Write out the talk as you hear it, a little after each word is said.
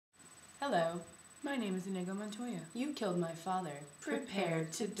Hello. My name is Inigo Montoya. You killed my father. Prepare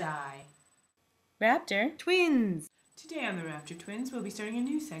to die. Raptor Twins. Today on the Raptor Twins, we'll be starting a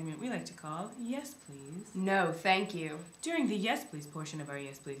new segment we like to call Yes Please. No, thank you. During the Yes Please portion of our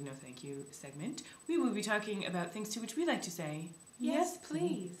Yes Please, No Thank You segment, we will be talking about things to which we like to say, Yes,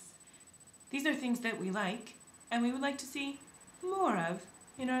 please. These are things that we like, and we would like to see more of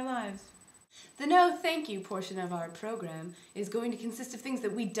in our lives. The no thank you portion of our program is going to consist of things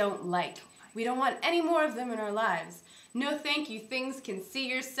that we don't like. We don't want any more of them in our lives. No thank you things can see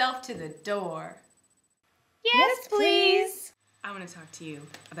yourself to the door. Yes, please. I want to talk to you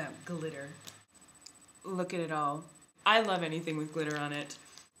about glitter. Look at it all. I love anything with glitter on it.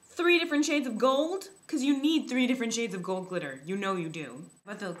 3 different shades of gold? Because you need 3 different shades of gold glitter. You know you do.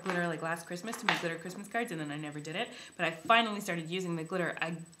 I bought the glitter like last Christmas to make glitter Christmas cards, and then I never did it. But I finally started using the glitter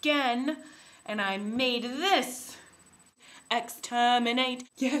again, and I made this. Exterminate.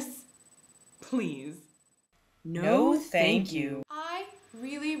 Yes, please. No, thank you. I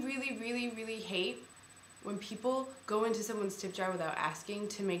really hate when people go into someone's tip jar without asking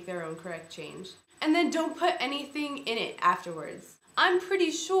to make their own correct change, and then don't put anything in it afterwards. I'm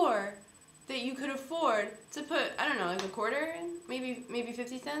pretty sure that you could afford to put, I don't know, like a quarter in, maybe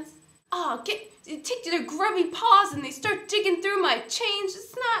 50 cents. Oh, take their grubby paws and they start digging through my change.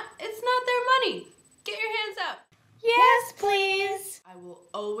 It's not their money. Get your hands up. Yes, please. I will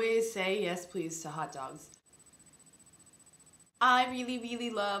always say yes, please to hot dogs. I really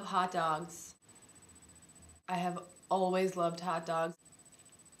love hot dogs. I have always loved hot dogs.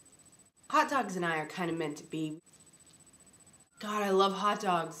 Hot dogs and I are kind of meant to be. God, I love hot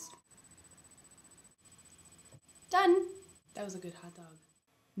dogs. Done. That was a good hot dog.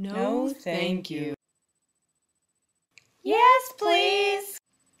 No, thank you. Yes, please.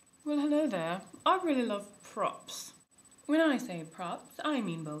 Well, hello there. I really love props. When I say props, I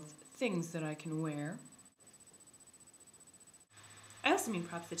mean both things that I can wear. I also mean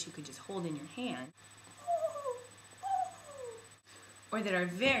props that you could just hold in your hand. Or that are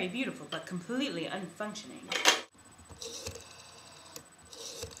very beautiful but completely unfunctioning.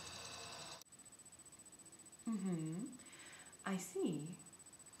 I see.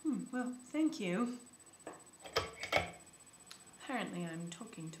 Well, thank you. Apparently I'm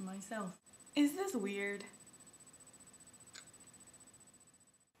talking to myself. Is this weird?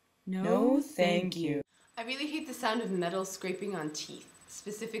 No, thank you. I really hate the sound of metal scraping on teeth,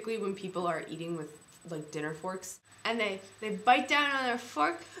 specifically when people are eating with like dinner forks and they bite down on their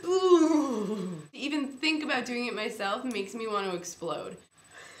fork. Ooh. To even think about doing it myself makes me want to explode.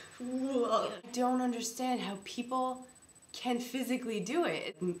 I don't understand how people can physically do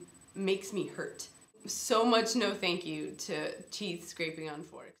it. It makes me hurt. So much no thank you to teeth scraping on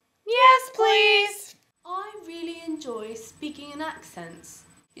forks. Yes, please. I really enjoy speaking in accents.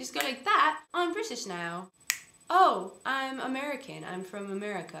 You just go like that. I'm British now. Oh, I'm American. I'm from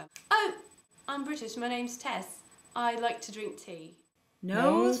America. Oh, I'm British. My name's Tess. I like to drink tea.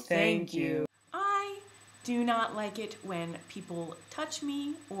 No, thank you. I do not like it when people touch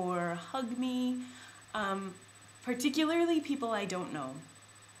me or hug me, particularly people I don't know.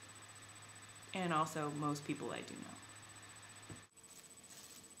 And also most people I do know.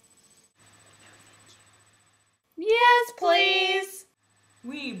 Yes, please.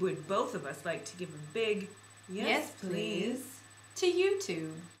 We would both of us like to give a big yes, please to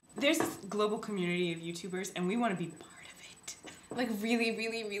YouTube. There's this global community of YouTubers and we want to be part of it. Like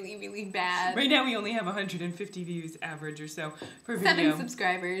really bad. Right now we only have 150 views average or so per video. 7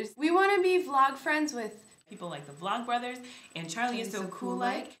 subscribers. We want to be vlog friends with people like the Vlog Brothers and Charlie is so cool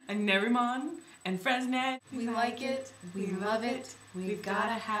like and Neriman and Fresnet. We like it. We love it. We've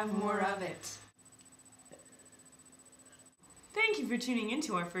gotta have more of it. Thank you for tuning in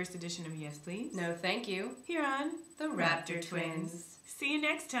to our first edition of Yes Please. No thank you. Here on The Raptor Twins. See you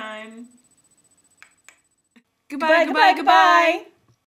next time. Goodbye.